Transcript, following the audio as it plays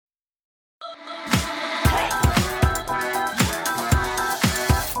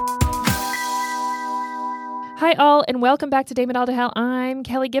Hi, all, and welcome back to Damon All to Hell. I'm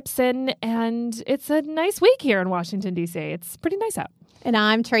Kelly Gibson, and it's a nice week here in Washington, D.C. It's pretty nice out. And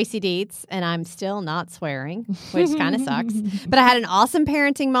I'm Tracy Dietz, and I'm still not swearing, which kind of sucks. But I had an awesome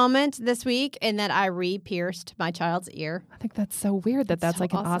parenting moment this week in that I re-pierced my child's ear. I think that's so weird that's so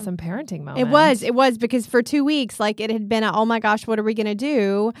like an awesome parenting moment. It was because for 2 weeks, like it had been, oh my gosh, what are we going to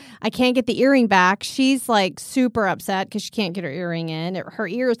do? I can't get the earring back. She's like super upset because she can't get her earring in. Her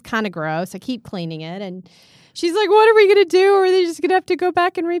ear is kind of gross. I keep cleaning it, and she's like, what are we going to do? Or are they just going to have to go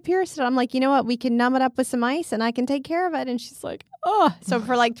back and re-pierce it? I'm like, you know what? We can numb it up with some ice and I can take care of it. And she's like, oh. So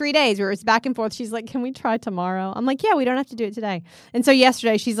for like 3 days, we were back and forth. She's like, can we try tomorrow? I'm like, yeah, we don't have to do it today. And so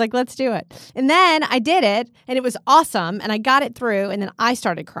yesterday, she's like, let's do it. And then I did it, and it was awesome. And I got it through. And then I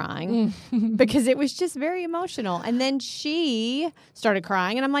started crying because it was just very emotional. And then she started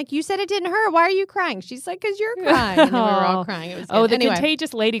crying. And I'm like, you said it didn't hurt. Why are you crying? She's like, because you're crying. And then we were all crying. It was good. The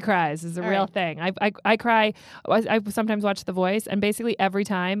contagious lady cries is a real thing. I cry. I sometimes watch The Voice, and basically every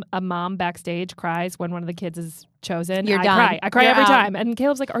time a mom backstage cries when one of the kids is chosen, I cry every time. And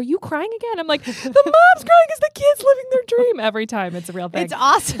Caleb's like, are you crying again? I'm like, the mom's crying because the kid's living their dream every time. It's a real thing. It's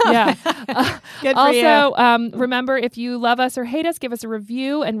awesome. Yeah. Good for also, remember, if you love us or hate us, give us a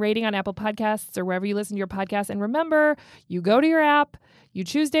review and rating on Apple Podcasts or wherever you listen to your podcast. And remember, you go to your app, you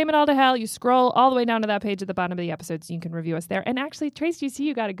choose Damon All to Hell, you scroll all the way down to that page at the bottom of the episode so you can review us there. And actually, Tracy, you see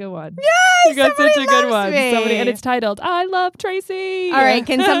you got a good one. Yay! You got such a good one. Me. And it's titled, I Love Tracy. All right,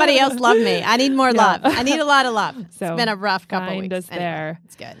 can somebody else love me? I need more love. I need a lot of love. So it's been a rough couple find weeks. us there. Anyway,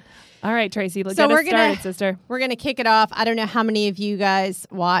 it's good. All right, Tracy, let's So get we're us started, sister. We're going to kick it off. I don't know how many of you guys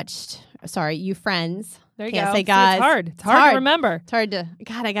watched, you friends. There you Can't go. say guys. It's hard. It's hard to remember. It's hard to,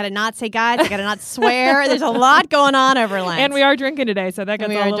 God, I got to not say guys. I got to not swear. There's a lot going on over lunch. And we are drinking today, so that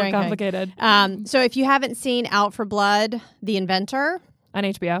gets a little drinking. complicated. So if you haven't seen Out for Blood, The Inventor, On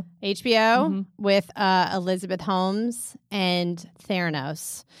HBO. with Elizabeth Holmes and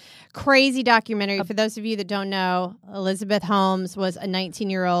Theranos. Crazy documentary. For those of you that don't know, Elizabeth Holmes was a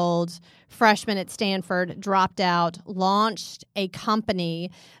 19-year-old freshman at Stanford, dropped out, launched a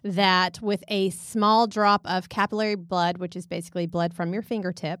company that with a small drop of capillary blood, which is basically blood from your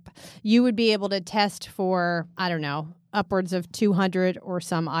fingertip, you would be able to test for, I don't know, upwards of 200 or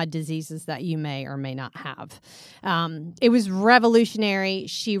some odd diseases that you may or may not have. It was revolutionary.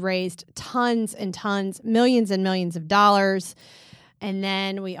 She raised tons and tons, millions and millions of dollars. And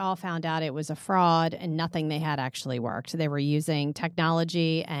then we all found out it was a fraud and nothing they had actually worked. They were using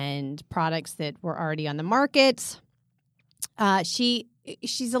technology and products that were already on the market.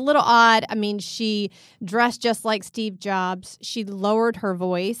 She's a little odd. I mean, she dressed just like Steve Jobs. She lowered her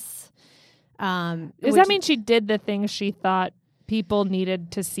voice. Does that mean she did the things she thought people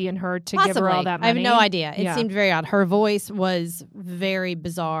needed to see in her to give her all that money? I have no idea. It seemed very odd. Her voice was very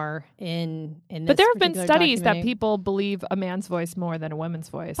bizarre in this. But there have been studies that people believe a man's voice more than a woman's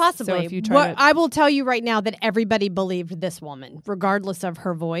voice. Possibly. So if you try I will tell you right now that everybody believed this woman, regardless of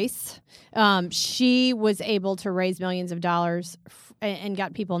her voice. She was able to raise millions of dollars and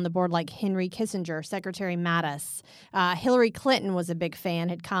got people on the board like Henry Kissinger, Secretary Mattis. Hillary Clinton was a big fan,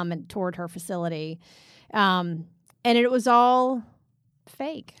 had come and toured her facility. And it was all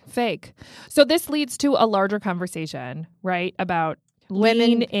fake. So this leads to a larger conversation, right, about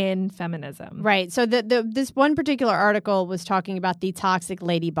women in feminism. Right. So this one particular article was talking about the toxic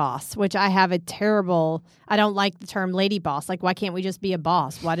lady boss, which I have I don't like the term lady boss. Like, why can't we just be a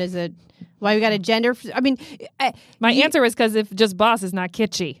boss? Why we got a gender? I mean, my answer is because if just boss is not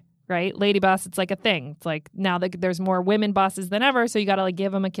kitschy. Right? Lady boss, it's like a thing. It's like now that there's more women bosses than ever, so you got to like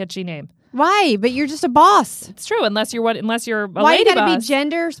give them a kitschy name. Why? But you're just a boss. It's true, unless you're a Why lady boss. Why you got to be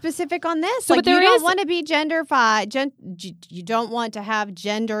gender specific on this? So, like, but you don't want to be you don't want to have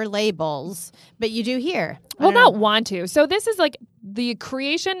gender labels, but you do here. Well, not want to. So this is like the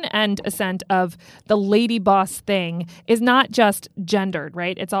creation and ascent of the lady boss thing is not just gendered,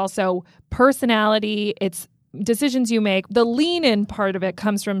 right? It's also personality. It's decisions you make. The lean-in part of it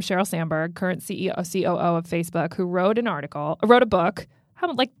comes from Sheryl Sandberg, current COO of Facebook, who wrote a book,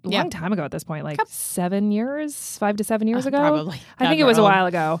 long time ago at this point, 7 years, 5 to 7 years ago? Probably. I think it was a while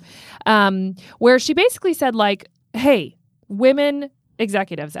ago, where she basically said, like, hey, women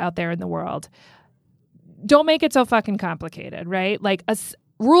executives out there in the world, don't make it so fucking complicated, right? Like,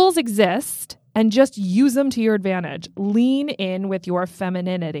 rules exist, and just use them to your advantage. Lean in with your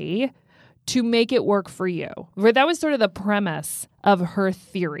femininity to make it work for you. That was sort of the premise of her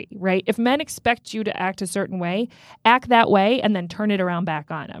theory, right? If men expect you to act a certain way, act that way and then turn it around back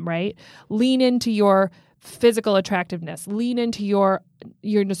on them, right? Lean into your physical attractiveness. Lean into your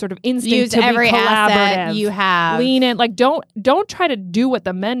sort of instinct Use to be every collaborative. asset you have. Lean in. Like, don't try to do what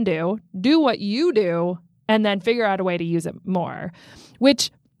the men do. Do what you do and then figure out a way to use it more,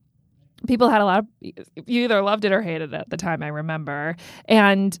 which people had a lot of, you either loved it or hated it at the time, I remember.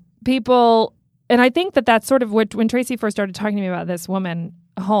 And I think that that's sort of what, when Tracy first started talking to me about this woman,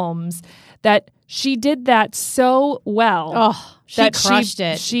 Holmes, that she did that so well. Oh, she crushed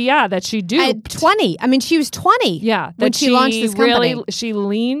it. That she duped. At 20. I mean, she was 20. Yeah. When she launched this company. She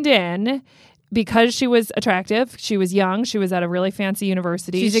leaned in because she was attractive. She was young. She was at a really fancy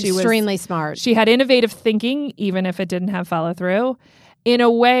university. She's extremely smart. She had innovative thinking, even if it didn't have follow through, in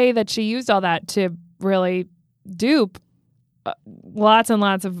a way that she used all that to really dupe lots and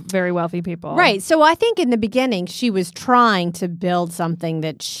lots of very wealthy people. Right. So I think in the beginning, she was trying to build something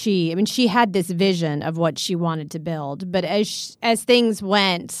that she had this vision of what she wanted to build. But as things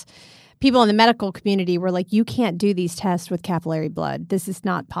went, people in the medical community were like, you can't do these tests with capillary blood. This is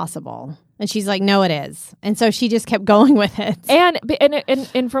not possible. And she's like, no, it is. And so she just kept going with it.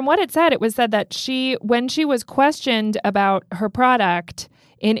 And from what it said that when she was questioned about her product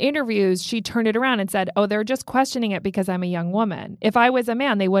in interviews, she turned it around and said, oh, they're just questioning it because I'm a young woman. If I was a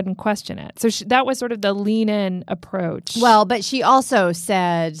man, they wouldn't question it. So that was sort of the lean-in approach. Well, but she also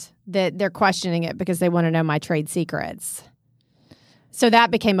said that they're questioning it because they want to know my trade secrets. So that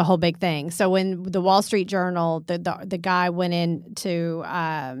became a whole big thing. So when the Wall Street Journal, the guy went in to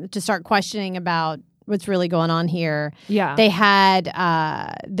start questioning about what's really going on here, they had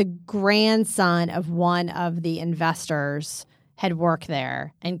the grandson of one of the investors had worked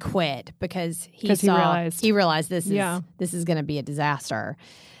there and quit because he realized this is going to be a disaster.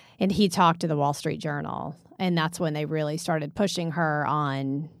 And he talked to the Wall Street Journal, and that's when they really started pushing her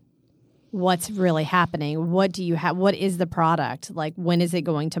on what's really happening. What do you have? What is the product? Like, when is it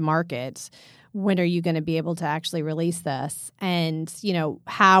going to market? When are you going to be able to actually release this? And,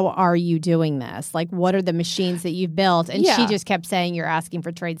 how are you doing this? Like, what are the machines that you've built? And she just kept saying, you're asking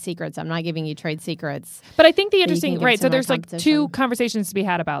for trade secrets. I'm not giving you trade secrets. But I think the interesting, right, so there's like two conversations to be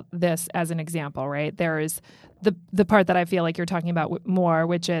had about this as an example, right? There is the part that I feel like you're talking about more,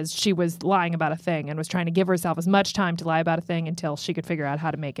 which is she was lying about a thing and was trying to give herself as much time to lie about a thing until she could figure out how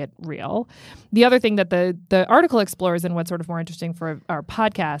to make it real. The other thing that the article explores, and what's sort of more interesting for our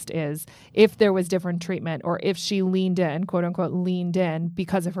podcast, is if there was different treatment, or if she leaned in, quote unquote, leaned in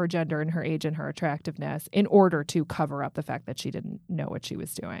because of her gender and her age and her attractiveness in order to cover up the fact that she didn't know what she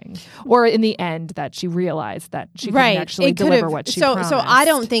was doing. Or in the end that she realized that she couldn't actually deliver what she promised. So I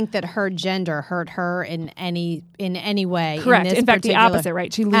don't think that her gender hurt her in any way. Correct. In fact, the opposite,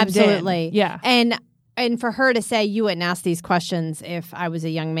 right? She leaned absolutely in. Yeah. And for her to say, you wouldn't ask these questions if I was a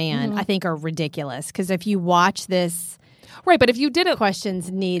young man, I think are ridiculous. Because if you watch this, right, but if you didn't,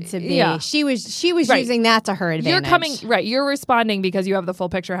 questions need to be. She was using that to her advantage. You're responding because you have the full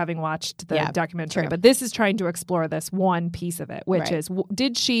picture, having watched the documentary. True. But this is trying to explore this one piece of it, which is,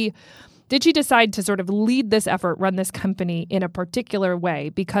 did she decide to sort of lead this effort, run this company in a particular way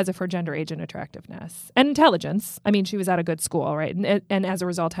because of her gender, age, and attractiveness and intelligence? I mean, she was at a good school, right? And as a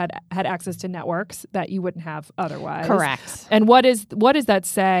result, had access to networks that you wouldn't have otherwise. Correct. And what does that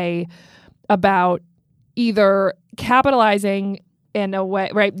say about either capitalizing in a way,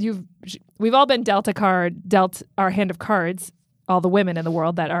 right? We've all been dealt our hand of cards, all the women in the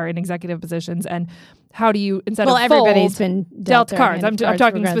world that are in executive positions, and how do you, instead of everybody's fold, been dealt cards. I'm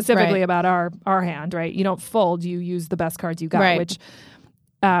talking specifically about our hand, right? You don't fold, you use the best cards you got, which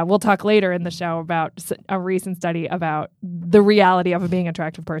we'll talk later in the show about a recent study about the reality of being an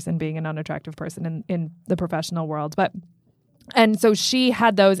attractive person, being an unattractive person in the professional world. And so she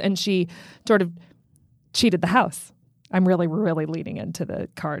had those, and she sort of cheated the house. I'm really, really leaning into the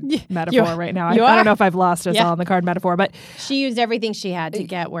card metaphor right now. I don't know if I've lost us all in the card metaphor, but she used everything she had to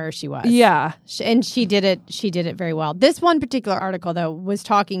get where she was. Yeah. And she did it. She did it very well. This one particular article, though, was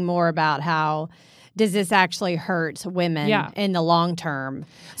talking more about how does this actually hurt women in the long term?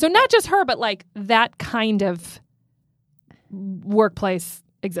 So not just her, but like that kind of workplace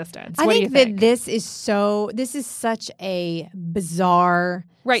existence. I think that this is such a bizarre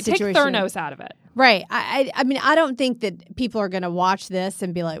situation. Take Theranos out of it. Right. I mean, I don't think that people are going to watch this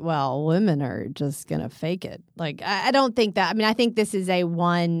and be like, well, women are just going to fake it. Like, I don't think that. I mean, I think this is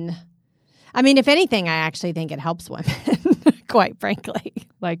if anything, I actually think it helps women, quite frankly.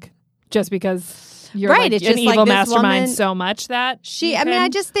 Like, just because you're like an evil mastermind so much that I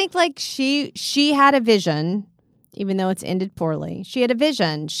just think like she had a vision, even though it's ended poorly. She had a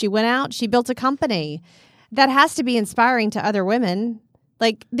vision. She went out, she built a company. That has to be inspiring to other women.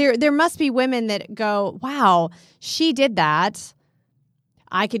 Like, there must be women that go, wow, she did that.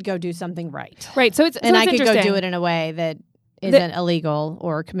 I could go do something right. Right. So I could go do it in a way that isn't illegal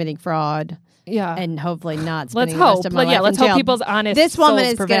or committing fraud. Yeah. And hopefully not Let's spending the rest of my hope. life Let's in jail. hope people's honest This woman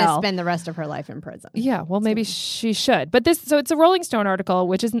souls is going prevail. to spend the rest of her life in prison. Yeah, well, maybe she should. But so it's a Rolling Stone article,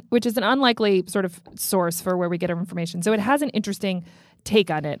 which is an unlikely sort of source for where we get our information. So it has an interesting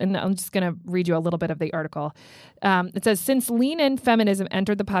take on it, and I'm just going to read you a little bit of the article. It says, since lean-in feminism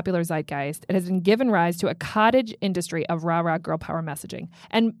entered the popular zeitgeist, it has been given rise to a cottage industry of rah-rah girl power messaging.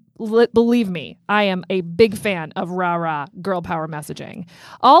 And believe me, I am a big fan of rah-rah girl power messaging,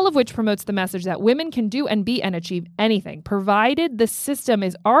 all of which promotes the message that women can do and be and achieve anything, provided the system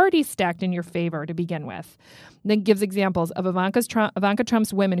is already stacked in your favor to begin with. Then gives examples of Ivanka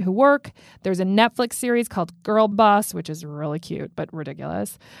Trump's Women Who Work. There's a Netflix series called Girl Boss, which is really cute but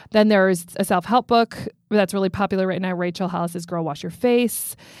ridiculous. Then there's a self-help book that's really popular right now, Rachel Hollis's Girl Wash Your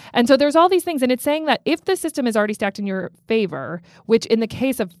Face. And so there's all these things, and it's saying that if the system is already stacked in your favor, which in the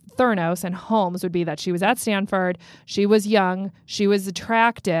case of Theranos and Holmes would be that she was at Stanford, she was young, she was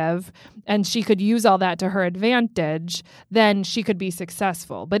attractive, and she could use all that to her advantage, then she could be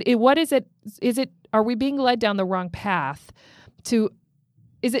successful. But what is it? Are we being led down the wrong path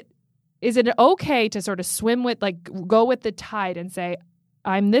is it okay to sort of swim with, like, go with the tide and say,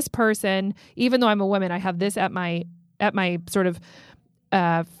 I'm this person, even though I'm a woman, I have this at my sort of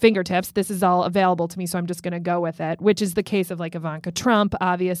fingertips. This is all available to me, so I'm just going to go with it, which is the case of like Ivanka Trump,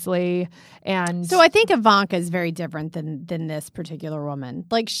 obviously. And so I think Ivanka is very different than this particular woman.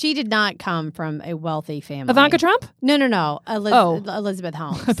 Like, she did not come from a wealthy family. Ivanka Trump? No. Elizabeth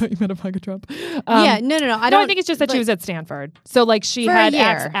Holmes. I thought you meant Ivanka Trump. No. I think it's just that she was at Stanford, so like she had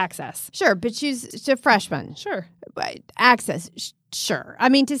access. Sure, but she's a freshman. Sure, access. Sure. I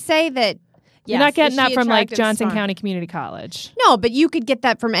mean, to say that. You're not getting that from like Johnson County Community College. No, but you could get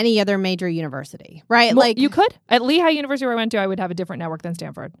that from any other major university, right? Well, you could. At Lehigh University, where I went to, I would have a different network than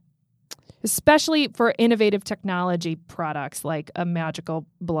Stanford, especially for innovative technology products like a magical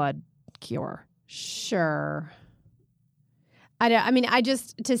blood cure. Sure.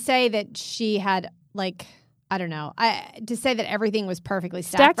 To say that she had, like, I don't know. To say that everything was perfectly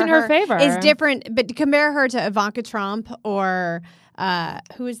stacked in her favor is different. But to compare her to Ivanka Trump or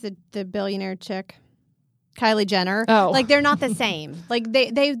who is the billionaire chick, Kylie Jenner. Oh, like, they're not the same. Like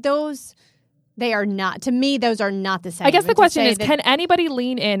they are not. To me, those are not the same. I guess the question is, can anybody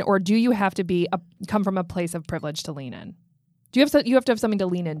lean in, or do you have to come from a place of privilege to lean in? You have to have something to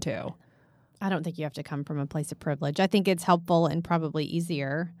lean into? I don't think you have to come from a place of privilege. I think it's helpful and probably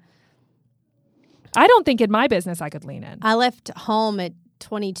easier. I don't think in my business I could lean in. I left home at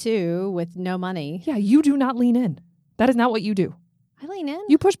 22 with no money. Yeah, you do not lean in. That is not what you do. I lean in.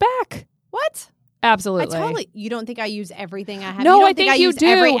 You push back. What? Absolutely. You don't think I use everything I have? No, I think you do.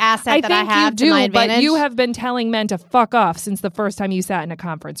 Every asset that I have to my advantage? But you have been telling men to fuck off since the first time you sat in a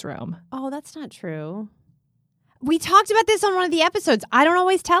conference room. Oh, that's not true. We talked about this on one of the episodes. I don't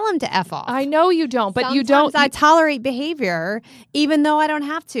always tell him to F off. I know you don't, but you don't. I tolerate behavior, even though I don't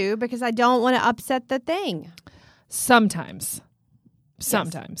have to, because I don't want to upset the thing. Sometimes.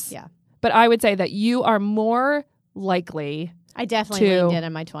 Yes. Yeah. But I would say that you are more likely. I definitely leaned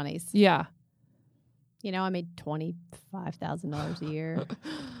in my 20s. Yeah. You know, I made $25,000 a year.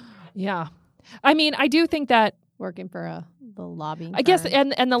 Yeah. I mean, I do think that working for the lobbying. I guess,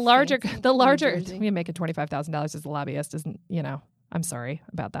 and the larger, you making $25,000 as a lobbyist isn't, I'm sorry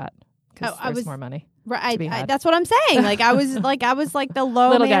about that. Because there's more money. Right. That's what I'm saying. Like I was like the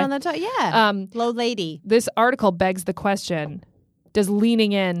low little man guy on the top. Yeah. Low lady. This article begs the question: does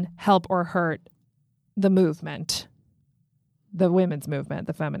leaning in help or hurt the movement? The women's movement,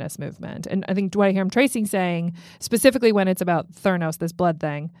 the feminist movement. And I think what I hear Tracy saying, specifically when it's about Theranos, this blood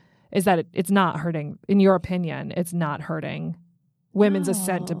thing, is that it's not hurting, in your opinion, it's not hurting women's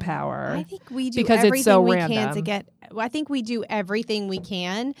ascent to power. I think we do because everything it's so we random. can to get. I think we do everything we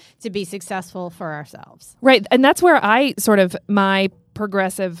can to be successful for ourselves. Right. And that's where I sort of, my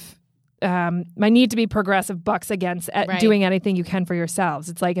progressive, my need to be progressive bucks against doing anything you can for yourselves.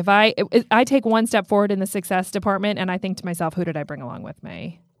 It's like if I take one step forward in the success department and I think to myself, who did I bring along with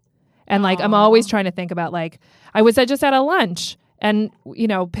me? And like, I'm always trying to think about, like, I was just at a lunch and,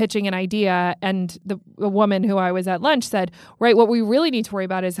 pitching an idea, and the woman who I was at lunch said, right, what we really need to worry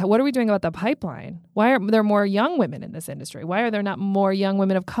about is what are we doing about the pipeline? Why are there more young women in this industry? Why are there not more young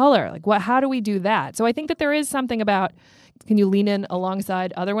women of color? Like, how do we do that? So I think that there is something about, can you lean in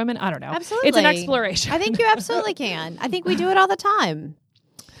alongside other women? I don't know. Absolutely. It's an exploration. I think you absolutely can. I think we do it all the time.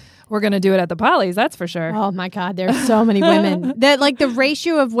 We're going to do it at the Polys, that's for sure. Oh my God, there's so many women. That, like, the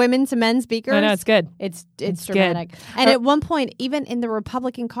ratio of women to men speakers. I know, it's good. It's dramatic. Good. And at one point, even in the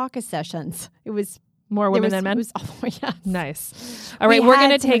Republican caucus sessions, it was more women than men. It was, yes. Nice. All right, we're going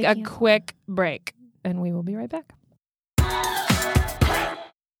to take a quick break, and we will be right back.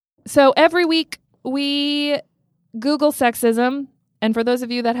 So every week we Google sexism. And for those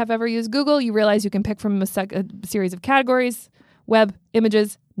of you that have ever used Google, you realize you can pick from a series of categories, web,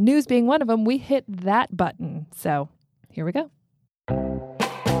 images, news being one of them. We hit that button. So here we go. The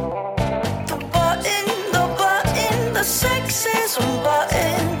sexism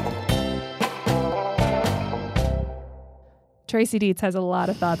button. Tracy Dietz has a lot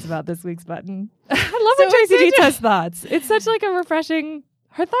of thoughts about this week's button. I love when Tracy Dietz has thoughts. It's such like a refreshing.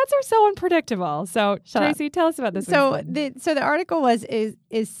 Her thoughts are so unpredictable. So Tracy, tell us about this. So the article was is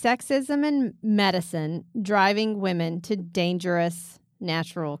sexism in medicine driving women to dangerous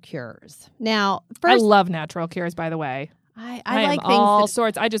natural cures? Now, first, I love natural cures. By the way. I like things all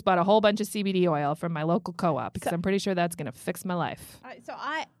sorts. I just bought a whole bunch of CBD oil from my local co-op because I'm pretty sure that's going to fix my life. So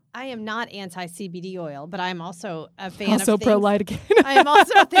I am not anti-CBD oil, but I'm also a fan also of things. pro-lidocaine. I am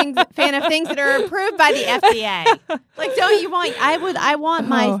also a fan of things that are approved by the FDA. Like, don't you want? I want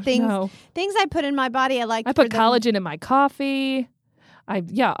my things I put in my body. I put collagen in my coffee.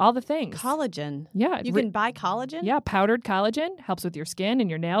 All the things. Collagen. Yeah. You can buy collagen? Yeah, powdered collagen helps with your skin and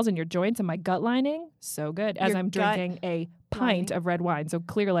your nails and your joints and my gut lining. So good. As I'm drinking a pint of red wine. So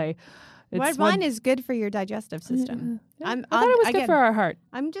clearly, red wine is good for your digestive system. I thought it was good for our heart.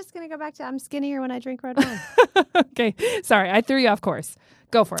 I'm just going to go back to I'm skinnier when I drink red wine. Okay. Sorry, I threw you off course.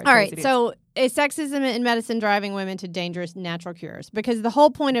 Go for it. All right. So is sexism in medicine driving women to dangerous natural cures? Because the whole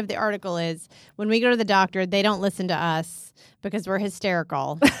point of the article is when we go to the doctor, they don't listen to us because we're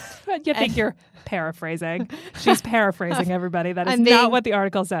hysterical. You think you're paraphrasing. She's paraphrasing, everybody. That is not what the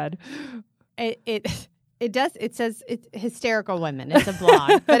article said. It does. It says it's hysterical women. It's a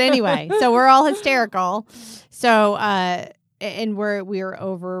blog. But anyway, so we're all hysterical. So, and we're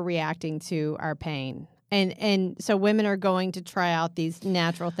overreacting to our pain. And so women are going to try out these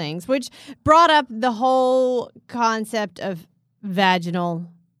natural things, which brought up the whole concept of vaginal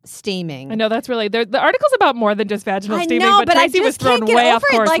steaming. I know that's really the article's about more than just vaginal steaming. Know, but Tracy was thrown way off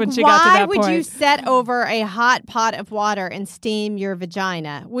course when she got to that point. Why would you set over a hot pot of water and steam your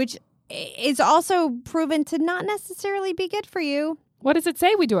vagina, which is also proven to not necessarily be good for you? What does it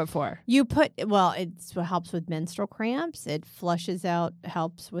say we do it for? It helps with menstrual cramps. It flushes out,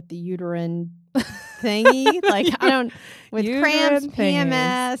 helps with the uterine thingy. With cramps,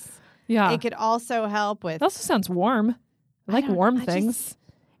 PMS. Yeah. It could also help with. It also sounds warm. I like warm things.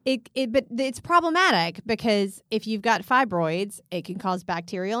 But it's problematic because if you've got fibroids, it can cause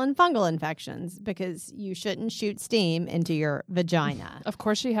bacterial and fungal infections because you shouldn't shoot steam into your vagina. Of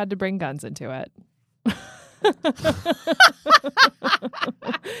course, she had to bring guns into it.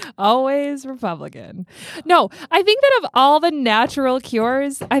 Always Republican. No, I think that of all the natural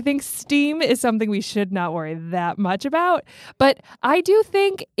cures, I think steam is something we should not worry that much about. But I do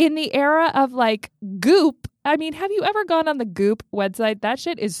think in the era of like Goop, I mean, have you ever gone on the Goop website? That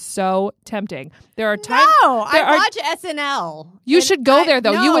shit is so tempting. There are times. No, I watch SNL. You should go there,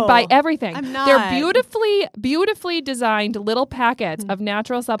 though. No, you would buy everything. I'm not. They're beautifully designed little packets of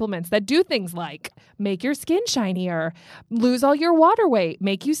natural supplements that do things like make your skin shinier, lose all your water weight,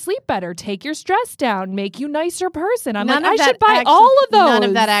 make you sleep better, take your stress down, make you a nicer person. I should buy all of those. None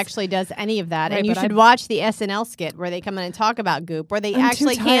of that actually does any of that. Right, and you should watch the SNL skit where they come in and talk about Goop, where they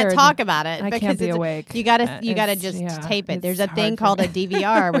actually can't talk about it. I can't be awake. You gotta just tape it. There's a thing called a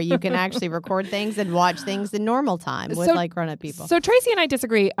DVR where you can actually record things and watch things in normal time with like grown-up people. So Tracy and I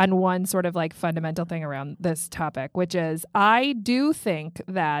disagree on one sort of like fundamental thing around this topic, which is I do think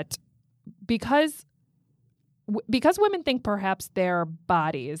that because women think perhaps their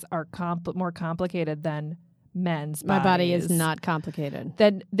bodies are more complicated than men's bodies. My body is not complicated.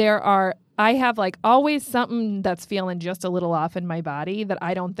 Then I have like always something that's feeling just a little off in my body that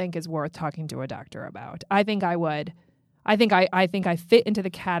I don't think is worth talking to a doctor about. I think I would. I think I fit into the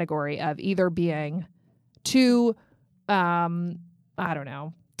category of either being too,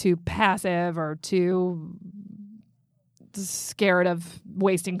 too passive or too scared of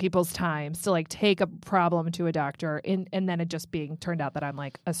wasting people's time to like take a problem to a doctor and then it just being turned out that I'm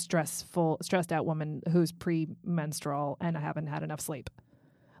like a stressed out woman who's premenstrual and I haven't had enough sleep.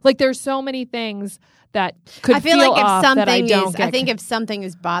 Like there's so many things that could I feel feel like off that I don't get. I think if something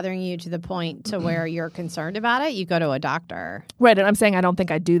is bothering you to the point to where you're concerned about it, you go to a doctor. Right, and I'm saying I don't think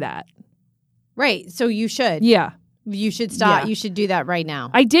I'd do that. Right, so you should. Yeah. You should stop. Yeah. You should do that right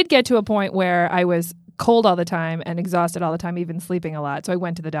now. I did get to a point where I was cold all the time and exhausted all the time, even sleeping a lot. So I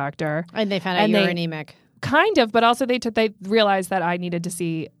went to the doctor. And they found out you were anemic. Kind of, but also they realized that I needed to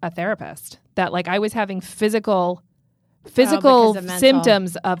see a therapist. That like I was having physical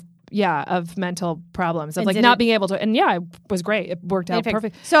symptoms of of mental problems of And like did not it- being able to. And yeah, it was great. It worked out Perfect.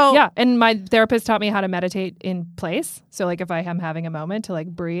 perfect. So Yeah, and my therapist taught me how to meditate in place. So like if I am having a moment to like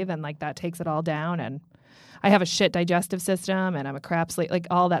breathe and like that takes it all down, and I have a shit digestive system and I'm a crap sleep, like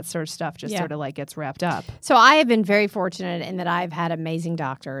all that sort of stuff just Yeah. sort of like gets wrapped up. So I have been very fortunate in that I've had amazing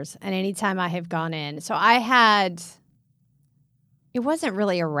doctors, and anytime I have gone in, so I had, it wasn't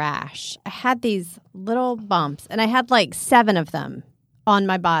really a rash. I had these little bumps, and I had like 7 of them on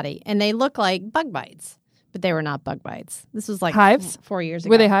my body, and they look like bug bites, but they were not bug bites. This was like Hives? 4 years ago.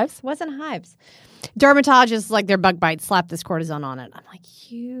 Were they hives? It wasn't hives. Dermatologists like their bug bites, slap this cortisone on it. I'm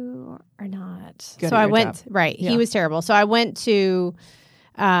like, you are not. Good so at I your went job. right. Yeah. He was terrible. So I went to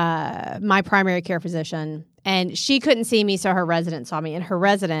my primary care physician, and she couldn't see me, so her resident saw me. And her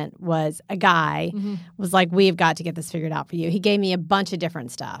resident was a guy, was like, "We have got to get this figured out for you." He gave me a bunch of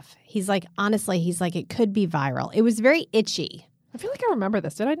different stuff. He's like, honestly, he's like, it could be viral. It was very itchy. I feel like I remember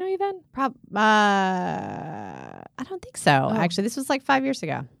this. Did I know you then? I don't think so. Oh. Actually, this was like 5 years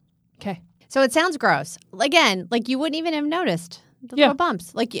ago. Okay. So it sounds gross. Again, like you wouldn't even have noticed the Yeah. little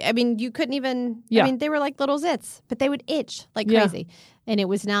bumps. Like, I mean, you couldn't even, Yeah. I mean, they were like little zits, but they would itch like Yeah. crazy. And it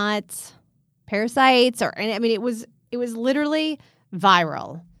was not parasites or, I mean, it was literally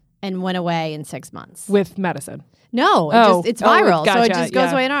viral and went away in 6 months. With medicine. No, it's Oh, viral. So it gotcha. just goes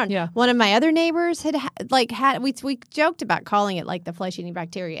Yeah. away and on. Yeah. One of my other neighbors had we joked about calling it like the flesh-eating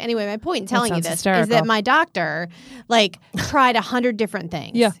bacteria. Anyway, my point in telling you sounds this hysterical. is that my doctor like tried 100 different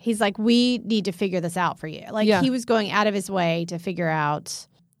things. Yeah. He's like, we need to figure this out for you. Like Yeah. he was going out of his way to figure out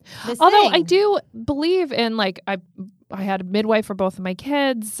this Although thing. I do believe in like I had a midwife for both of my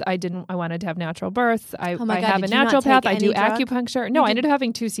kids. I wanted to have natural births. I Oh my God, have a did you not naturopath. take I do any drug? acupuncture. No, I ended up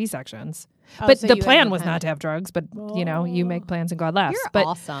having 2 C-sections. Oh, But so the you plan ended was up not having- to have drugs, but you know, you make plans and God laughs. You're but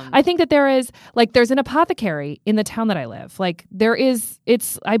awesome. I think that there's an apothecary in the town that I live. Like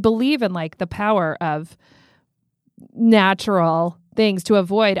I believe in like the power of natural things to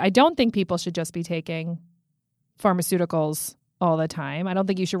avoid. I don't think people should just be taking pharmaceuticals all the time. I don't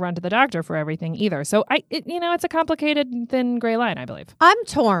think you should run to the doctor for everything either. So it's a complicated thin gray line, I believe. I'm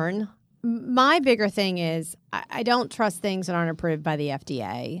torn. My bigger thing is I don't trust things that aren't approved by the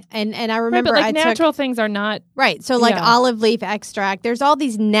FDA. And I remember but like I took natural things are not. right. So like Yeah. olive leaf extract, there's all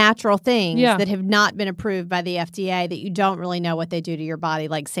these natural things Yeah. that have not been approved by the FDA that you don't really know what they do to your body,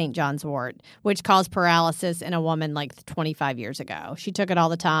 like St. John's wort, which caused paralysis in a woman like 25 years ago. She took it all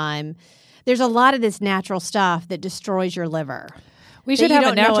the time. There's a lot of this natural stuff that destroys your liver. We that should you have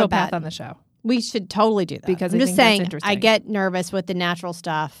a don't know naturopath about. on the show. We should totally do that. Because I'm I just think that's saying, interesting. I get nervous with the natural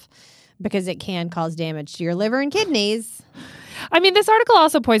stuff because it can cause damage to your liver and kidneys. I mean, this article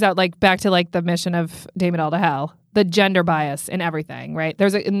also points out, like, back to like the mission of Damn It All to Hell, the gender bias in everything, right?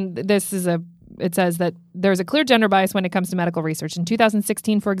 It says that there's a clear gender bias when it comes to medical research. In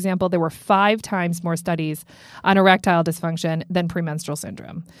 2016, for example, there were 5 times more studies on erectile dysfunction than premenstrual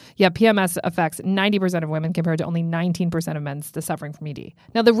syndrome. Yeah, PMS affects 90% of women compared to only 19% of men suffering from ED.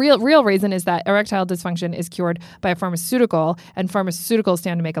 Now, the real reason is that erectile dysfunction is cured by a pharmaceutical, and pharmaceuticals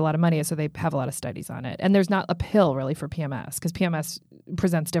stand to make a lot of money, so they have a lot of studies on it. And there's not a pill really for PMS because PMS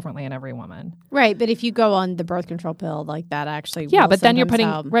presents differently in every woman. Right, but if you go on the birth control pill, like that actually Yeah, will but then you're sometimes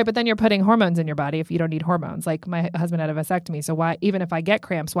putting help. but then you're putting hormones in your body if you don't need hormones. Like my husband had a vasectomy, so why, even if I get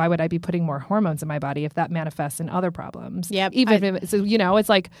cramps, why would I be putting more hormones in my body if that manifests in other problems? Yep, Even if it's, it's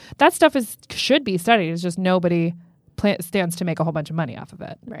like that stuff should be studied. It's just nobody stands to make a whole bunch of money off of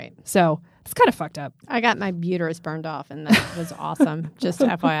it. Right. So it's kind of fucked up. I got my uterus burned off, and that was awesome. Just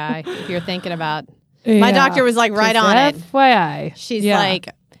FYI, if you're thinking about, my doctor was like right Just on it. FYI, She's Yeah. like,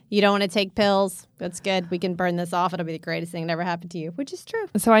 you don't want to take pills. That's good. We can burn this off. It'll be the greatest thing that ever happened to you, which is true.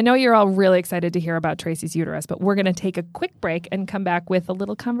 So I know you're all really excited to hear about Tracy's uterus, but we're going to take a quick break and come back with a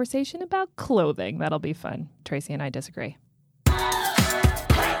little conversation about clothing. That'll be fun. Tracy and I disagree.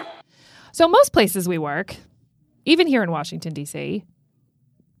 So most places we work, even here in Washington, D.C.,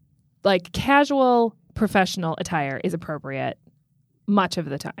 like casual professional attire is appropriate much of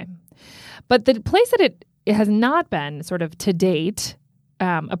the time. But the place that it has not been sort of to date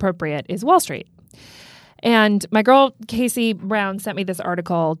appropriate is Wall Street. And my girl, Casey Brown, sent me this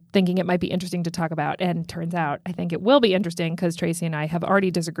article thinking it might be interesting to talk about. And turns out I think it will be interesting because Tracy and I have already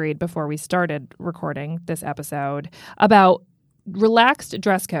disagreed before we started recording this episode about relaxed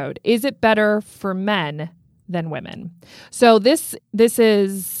dress code. Is it better for men than women? So this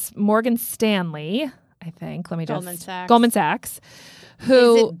is Morgan Stanley, I think. Let me Goldman just... Sachs. Goldman Sachs.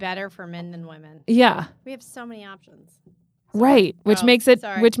 Who... Is it better for men than women? Yeah. We have so many options. Right, which Oh, makes it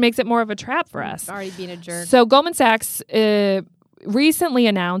sorry. which makes it more of a trap for us. Already being a jerk. So Goldman Sachs recently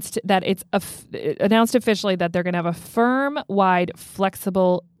announced that it's announced officially that they're going to have a firm-wide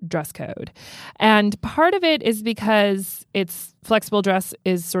flexible dress code. And part of it is because it's flexible dress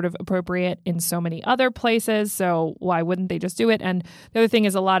is sort of appropriate in so many other places. So why wouldn't they just do it? And the other thing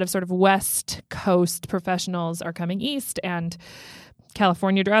is a lot of sort of West Coast professionals are coming east, and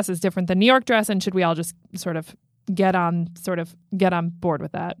California dress is different than New York dress. And should we all just sort of get on board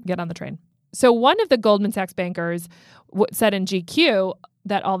with that, get on the train? So one of the Goldman Sachs bankers said in GQ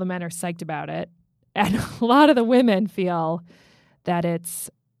that all the men are psyched about it. And a lot of the women feel that it's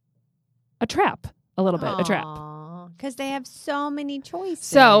a trap, a little bit, a trap. Because they have so many choices.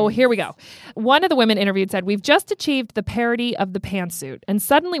 So here we go. One of the women interviewed said, "We've just achieved the parity of the pantsuit. And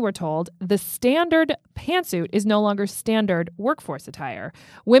suddenly we're told the standard pantsuit is no longer standard workforce attire.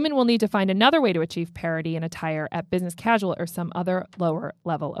 Women will need to find another way to achieve parity in attire at business casual or some other lower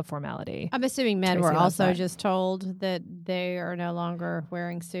level of formality." I'm assuming men Tracy were loves also that. just told that they are no longer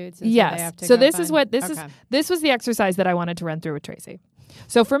wearing suits. And Yes. So, they have to So go this find- is what this was the exercise that I wanted to run through with Tracy.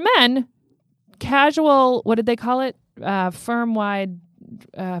 So for men, casual, what did they call it? Firm-wide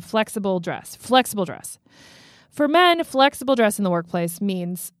flexible dress. Flexible dress. For men, flexible dress in the workplace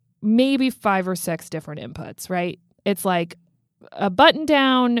means maybe 5 or 6 different inputs, right? It's like a button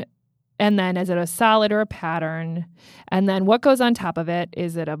down, and then is it a solid or a pattern? And then what goes on top of it?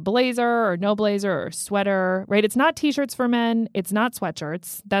 Is it a blazer or no blazer or sweater, right? It's not t-shirts for men. It's not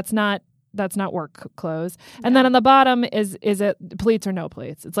sweatshirts. That's not work clothes. And then on the bottom is it pleats or no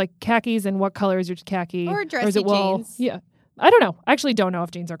pleats? It's like khakis, and what color is your khaki? Or dressy is it wool? jeans. Yeah. I don't know. I actually don't know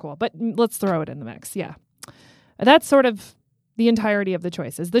if jeans are cool, but let's throw it in the mix. Yeah. That's sort of the entirety of the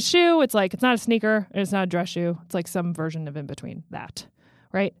choices. The shoe, it's like it's not a sneaker and it's not a dress shoe. It's like some version of in between that,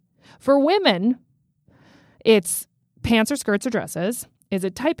 right? For women, it's pants or skirts or dresses. Is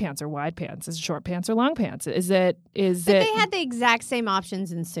it tight pants or wide pants? Is it short pants or long pants? But they had the exact same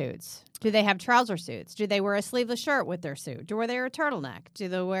options in suits. Do they have trouser suits? Do they wear a sleeveless shirt with their suit? Do they wear a turtleneck? Do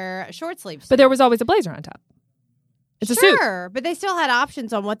they wear a short sleeve suit? But there was always a blazer on top. It's a suit. Sure, but they still had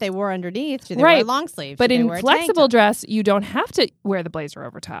options on what they wore underneath. Do they Right. wear long sleeves? But Do they in wear a flexible tank top? dress, you don't have to wear the blazer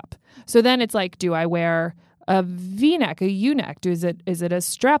over top. So then it's like, do I wear a V-neck, a U-neck? Is it a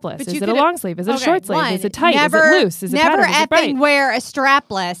strapless? But Is you it a could- long sleeve? Is it a Okay, short sleeve? one, Is it tight? Never, is it loose? Is it never patterned? Is it bright? effing wear a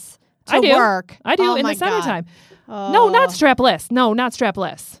strapless to I do. work. I do Oh in my the summertime. God. No, not strapless. No, not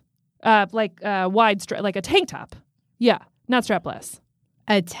strapless. Wide strap, like a tank top. Yeah, not strapless.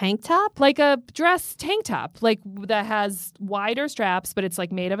 A tank top? Like a dress tank top, like that has wider straps, but it's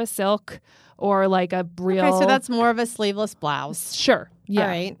like made of a silk or like a real. Okay, so that's more of a sleeveless blouse. sure. Yeah. All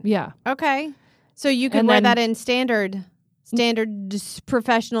right. Yeah. Okay. So you could And wear then- that in standard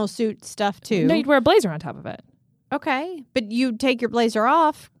professional suit stuff too. No, you'd wear a blazer on top of it. Okay. But you'd take your blazer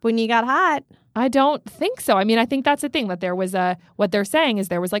off when you got hot. I don't think so. I mean, I think that's the thing, that there was what they're saying is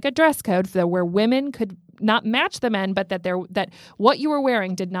there was like a dress code where women could not match the men, but that what you were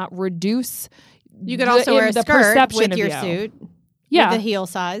wearing did not reduce. You could also wear a the skirt perception with of your you. suit. Yeah. With the heel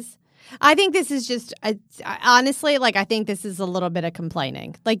size. I think this is just, honestly, I think this is a little bit of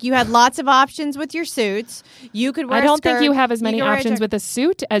complaining. Like, you had lots of options with your suits. You could wear I a don't think skirt. you have as many could wear a options jacket. with a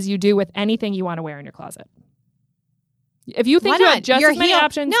suit as you do with anything you want to wear in your closet. If you think Why you not? have just Your as many heel-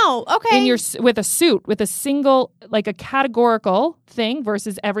 options No, okay. in with a suit, with a single, like a categorical thing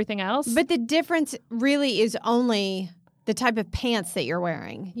versus everything else. But the difference really is only the type of pants that you're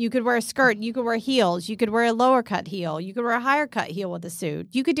wearing. You could wear a skirt. You could wear heels. You could wear a lower cut heel. You could wear a higher cut heel with a suit.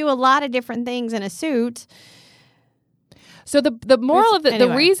 You could do a lot of different things in a suit. So the moral of the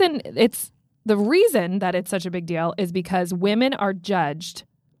Anyway. reason that it's such a big deal is because women are judged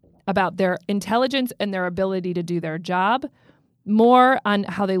about their intelligence and their ability to do their job more on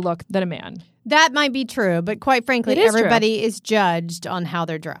how they look than a man, That might be true, but quite frankly, It is true. everybody is judged on how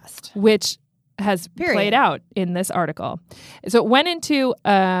they're dressed. which has Period. played out in this article. So it went into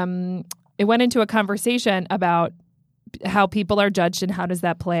a conversation about how people are judged and how does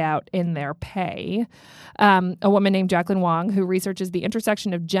that play out in their pay. A woman named Jacqueline Wong, who researches the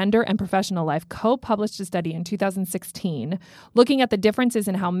intersection of gender and professional life, co-published a study in 2016 looking at the differences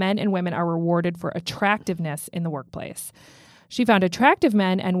in how men and women are rewarded for attractiveness in the workplace. She found attractive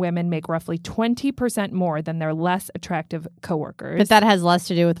men and women make roughly 20% more than their less attractive coworkers. But that has less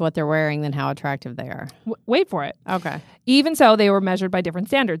to do with what they're wearing than how attractive they are. Wait for it. Okay. Even so, they were measured by different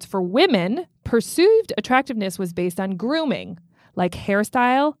standards. For women, perceived attractiveness was based on grooming, like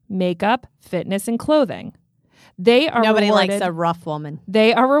hairstyle, makeup, fitness, and clothing. They are Nobody rewarded. likes a rough woman.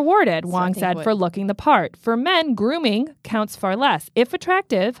 They are rewarded, So I Wong think said, what- for looking the part. For men, grooming counts far less. If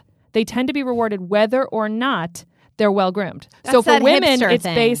attractive, they tend to be rewarded whether or not they're well groomed. That's So for that women, hipster it's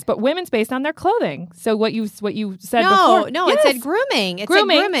thing. based, but women's based on their clothing. So what you said No, before? no, Yes. it said grooming. It said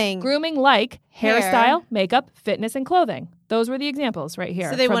grooming. Grooming like Hair. hairstyle, makeup, fitness, and clothing. Those were the examples right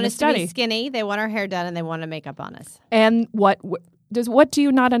here. So they from want the us to study. be skinny, they want our hair done, and they want to make up on us. And what do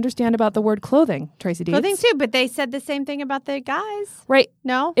you not understand about the word clothing, Tracy Deeds? Clothing too, but they said the same thing about the guys. Right.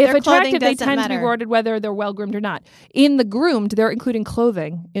 No, If their clothing attractive, they doesn't tend to be matter. rewarded whether they're well groomed or not. In the groomed, they're including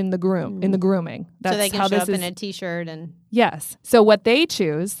clothing in the grooming. That's So they can how show this up is. in a t-shirt and Yes. So what they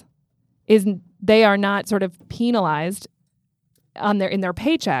choose is they are not sort of penalized in their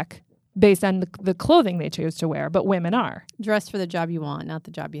paycheck based on the clothing they choose to wear, but women are. dress for the job you want, not the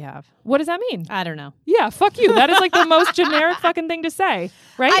job you have. What does that mean? I don't know. Yeah, fuck you. That is like the most generic fucking thing to say,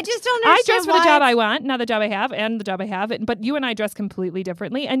 right? I just don't I understand dress for the why job it's- I want, not the job I have, and the job I have. But you and I dress completely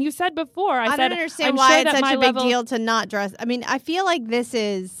differently. And you said before, I I said, don't understand I'm why sure it's that such my a big level- deal to not dress. I mean, I feel like this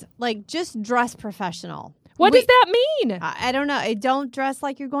is like just dress professional. What does that mean? I don't know. Don't dress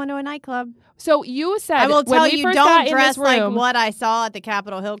like you're going to a nightclub. So you said I will when tell we you, first don't got in dress this room, like what I saw at the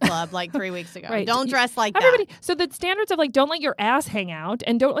Capitol Hill Club like 3 weeks ago. Right. Don't dress like everybody. that. So the standards of like don't let your ass hang out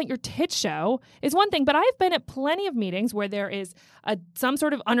and don't let your tits show is one thing. But I've been at plenty of meetings where there is some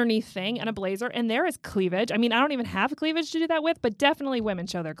sort of underneath thing and a blazer, and there is cleavage. I mean, I don't even have cleavage to do that with, but definitely women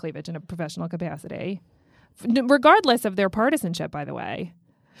show their cleavage in a professional capacity, regardless of their partisanship. By the way.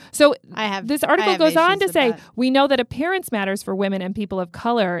 So this article goes on to say, we know that appearance matters for women and people of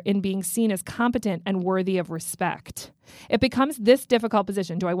color in being seen as competent and worthy of respect. It becomes this difficult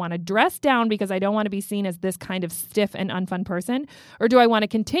position. Do I want to dress down because I don't want to be seen as this kind of stiff and unfun person? Or do I want to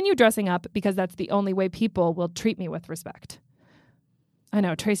continue dressing up because that's the only way people will treat me with respect? I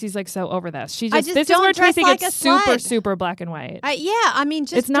know Tracy's like so over this. This is where Tracy gets super black and white. I mean,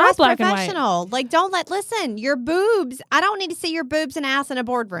 just it's not dress black professional. Like, don't listen, your boobs. I don't need to see your boobs and ass in a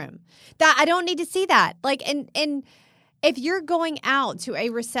boardroom. I don't need to see that. Like, and if you're going out to a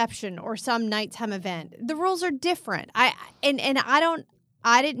reception or some nighttime event, the rules are different.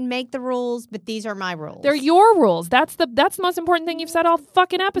 I didn't make the rules, but these are my rules. They're your rules. That's the most important thing you've said all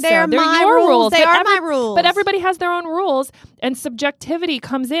fucking episode. They're my your rules. They are my rules. But everybody has their own rules, and subjectivity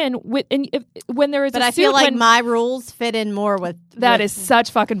comes in when there is. But I feel like my rules fit in more with that. Is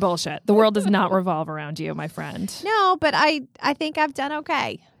such fucking bullshit. The world does not revolve around you, my friend. No, but I think I've done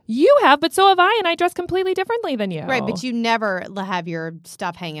okay. You have, but so have I, and I dress completely differently than you. Right, but you never have your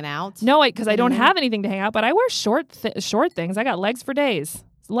stuff hanging out. No, because I don't have anything to hang out, but I wear short things. I got legs for days.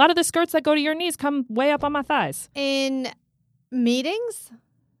 A lot of the skirts that go to your knees come way up on my thighs. In meetings?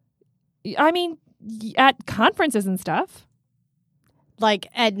 I mean, at conferences and stuff. Like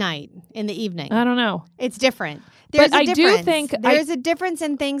at night, in the evening. I don't know. It's different. But I do think there's a difference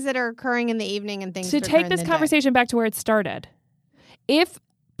in things that are occurring in the evening and things to that take occur this in the conversation back to where it started. If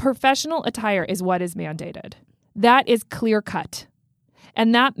professional attire is what is mandated, that is clear cut.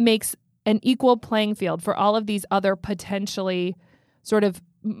 And that makes an equal playing field for all of these other potentially sort of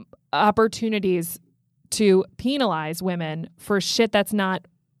opportunities to penalize women for shit that's not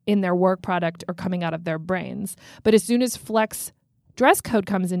in their work product or coming out of their brains. But as soon as flex dress code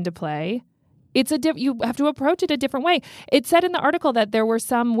comes into play, you have to approach it a different way. It said in the article that there were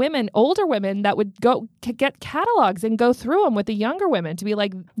some women, older women, that would go get catalogs and go through them with the younger women to be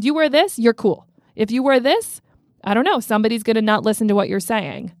like, you wear this, you're cool. If you wear this, I don't know, somebody's going to not listen to what you're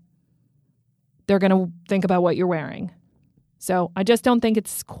saying. They're going to think about what you're wearing. So I just don't think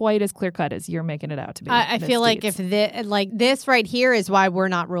it's quite as clear cut as you're making it out to be. I feel like if this right here is why we're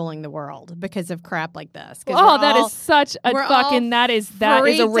not ruling the world, because of crap like this. Oh, that is such a fucking that is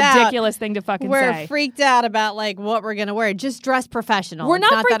a ridiculous thing to fucking say. We're freaked out about like what we're gonna wear. Just dress professional. We're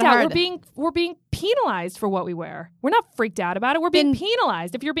not freaked that out. hard. We're being penalized for what we wear. We're not freaked out about it. We're being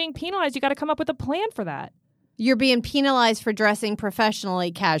penalized. If you're being penalized, you got to come up with a plan for that. You're being penalized for dressing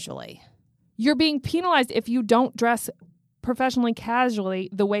professionally, casually. You're being penalized if you don't dress professionally, casually,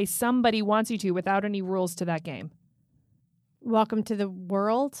 the way somebody wants you to without any rules to that game. Welcome to the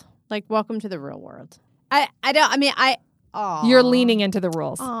world. Like, welcome to the real world. You're leaning into the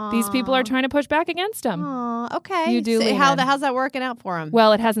rules. These people are trying to push back against them. Okay. You do. So how's that working out for them?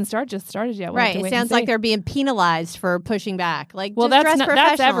 Well, it hasn't started yet. Right. It sounds like they're being penalized for pushing back. Like, well, just dress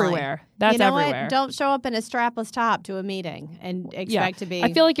that's everywhere. That's everywhere. What? Don't show up in a strapless top to a meeting and expect to be.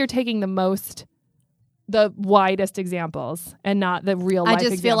 I feel like you're taking the widest examples and not the real life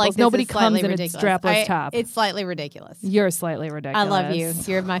examples. I just feel like nobody comes in ridiculous. a strapless top. It's slightly ridiculous. You're slightly ridiculous. I love you.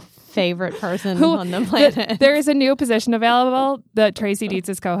 You're my favorite person on the planet. There is a new position available that Tracy Dietz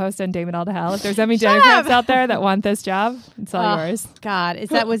is co-host and David Aldahal. If there's any Democrats out there that want this job, it's all yours. God,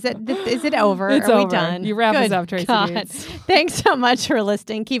 is it over? It's Are over. we done? You wrap us Good up, Tracy God. Dietz. Thanks so much for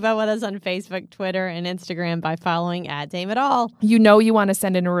listening. Keep up with us on Facebook, Twitter, and Instagram by following @DameItAll. You know you want to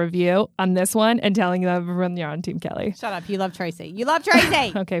send in a review on this one and telling them everyone you're on Team Kelly. Shut up. You love Tracy. You love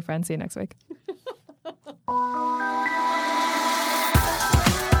Tracy. Okay, friends. See you next week.